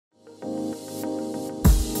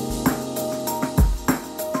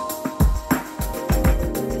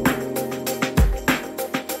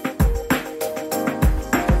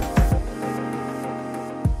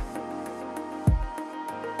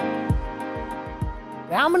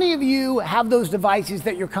How many of you have those devices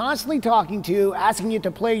that you're constantly talking to, asking you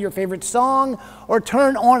to play your favorite song or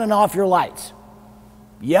turn on and off your lights?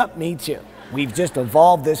 Yep, me too. We've just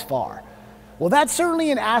evolved this far. Well, that's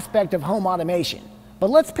certainly an aspect of home automation. But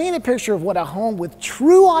let's paint a picture of what a home with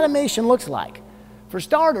true automation looks like. For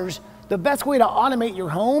starters, the best way to automate your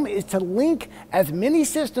home is to link as many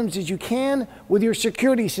systems as you can with your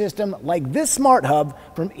security system, like this smart hub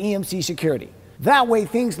from EMC Security. That way,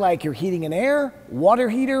 things like your heating and air, water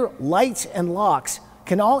heater, lights, and locks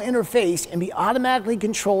can all interface and be automatically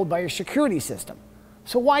controlled by your security system.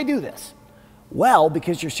 So why do this? Well,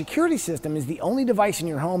 because your security system is the only device in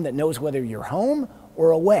your home that knows whether you're home or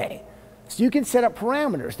away. So you can set up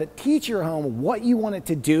parameters that teach your home what you want it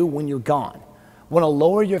to do when you're gone. Want to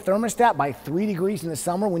lower your thermostat by 3 degrees in the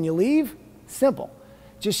summer when you leave? Simple.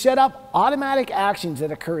 Just set up automatic actions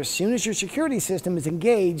that occur as soon as your security system is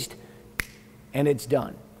engaged, and it's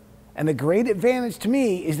done. And the great advantage to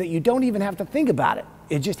me is that you don't even have to think about it.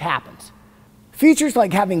 It just happens. Features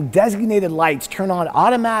like having designated lights turn on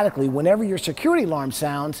automatically whenever your security alarm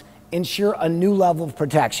sounds ensure a new level of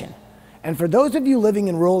protection. And for those of you living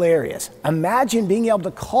in rural areas, imagine being able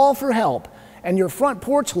to call for help and your front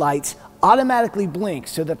porch lights automatically blink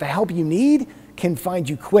so that the help you need can find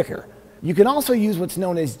you quicker. You can also use what's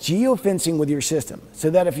known as geofencing with your system,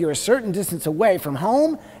 so that if you're a certain distance away from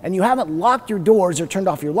home and you haven't locked your doors or turned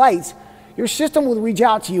off your lights, your system will reach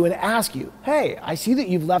out to you and ask you, hey, I see that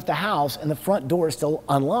you've left the house and the front door is still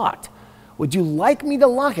unlocked. Would you like me to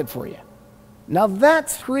lock it for you? Now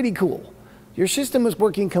that's pretty cool. Your system is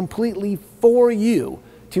working completely for you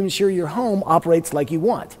to ensure your home operates like you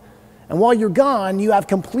want. And while you're gone, you have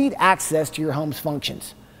complete access to your home's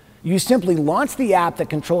functions. You simply launch the app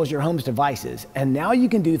that controls your home's devices, and now you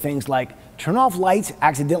can do things like turn off lights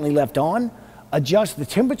accidentally left on, adjust the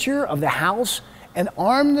temperature of the house, and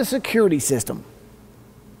arm the security system.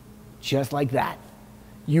 Just like that.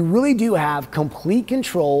 You really do have complete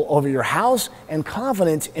control over your house and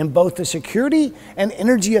confidence in both the security and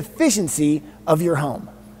energy efficiency of your home.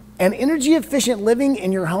 And energy efficient living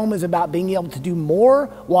in your home is about being able to do more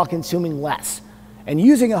while consuming less. And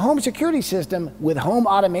using a home security system with home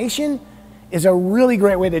automation is a really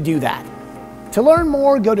great way to do that. To learn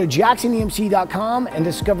more, go to jacksonemc.com and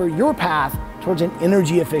discover your path towards an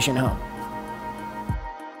energy efficient home.